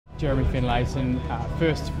Jeremy Finlayson,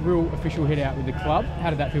 first real official hit out with the club.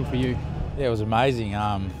 How did that feel for you? Yeah, it was amazing.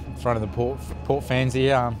 In front of the Port fans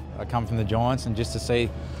here. I come from the Giants, and just to see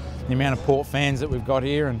the amount of Port fans that we've got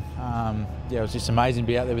here, and yeah, it was just amazing to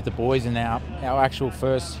be out there with the boys in our actual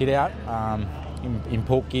first hit out in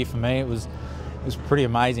Port gear. For me, it was pretty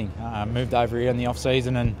amazing. Moved over here in the off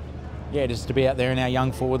season, and yeah, just to be out there in our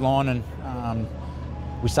young forward line, and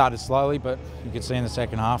we started slowly, but you could see in the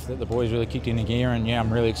second half that the boys really kicked into gear, and yeah,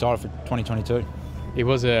 I'm really excited for 2022. It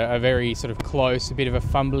was a very sort of close, a bit of a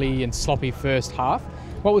fumbly and sloppy first half.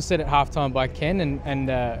 What was said at halftime by Ken, and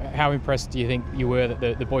how impressed do you think you were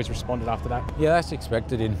that the boys responded after that? Yeah, that's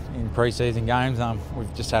expected in pre-season games.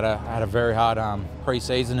 We've just had a very hard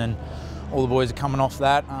pre-season, and all the boys are coming off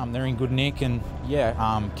that. They're in good nick, and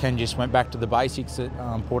yeah, Ken just went back to the basics that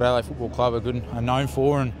Port Adelaide Football Club are known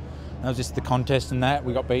for, and that was just the contest and that.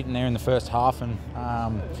 We got beaten there in the first half, and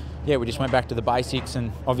yeah, we just went back to the basics,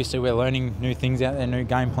 and obviously we're learning new things out there, new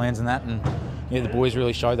game plans and that, and yeah, the boys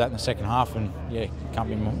really showed that in the second half, and yeah, can't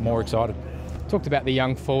be more excited. Talked about the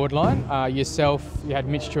young forward line. Yourself, you had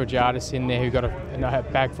Mitch Georgiadis in there who got a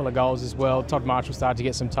bag full of goals as well. Todd Marshall started to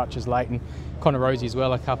get some touches late, and Connor Rosie as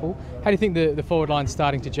well, a couple. How do you think the forward line's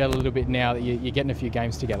starting to gel a little bit now that you're getting a few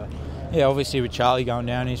games together? Yeah, obviously with Charlie going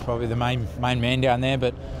down, he's probably the main man down there,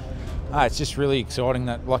 but it's just really exciting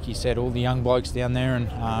that, like you said, all the young blokes down there,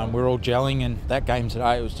 and we're all gelling. And that game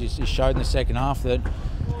today, it showed in the second half that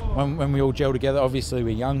when we all gel together, obviously we're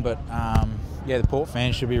young, but yeah, the Port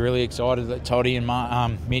fans should be really excited that Toddy and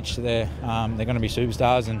Mitch, they're going to be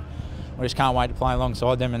superstars, and I just can't wait to play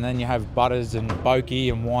alongside them. And then you have Butters and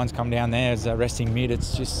Bokey and Wines come down there as a resting mid.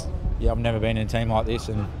 It's just, yeah, I've never been in a team like this,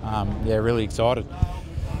 and yeah, really excited.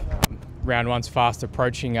 Round one's fast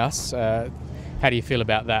approaching us. How do you feel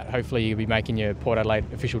about that? Hopefully you'll be making your Port Adelaide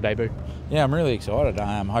official debut. Yeah, I'm really excited.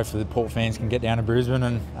 Hopefully the Port fans can get down to Brisbane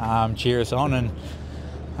and cheer us on.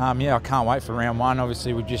 And yeah, I can't wait for round one.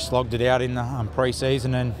 Obviously we just slogged it out in the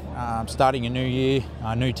pre-season, and starting a new year,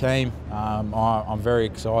 a new team. I'm very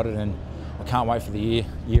excited, and I can't wait for the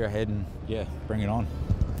year ahead, and yeah, bring it on.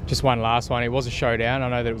 Just one last one. It was a showdown. I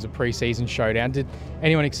know that it was a pre-season showdown. Did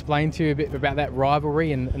anyone explain to you a bit about that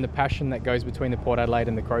rivalry and the passion that goes between the Port Adelaide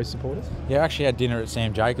and the Crows supporters? Yeah, I actually had dinner at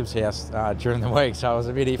Sam Jacobs' house during the week, so I was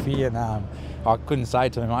a bit iffy, and I couldn't say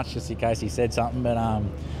too much just in case he said something. But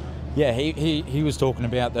yeah, he was talking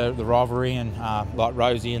about the rivalry, and like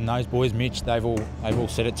Rosie and those boys, Mitch, they've all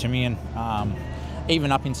said it to me. And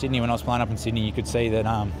even up in Sydney, when I was playing up in Sydney, you could see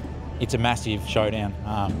that it's a massive showdown.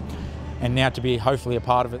 And now to be hopefully a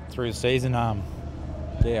part of it through the season,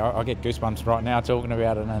 yeah, I get goosebumps right now talking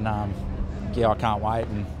about it, and yeah, I can't wait,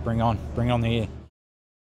 and bring on the year.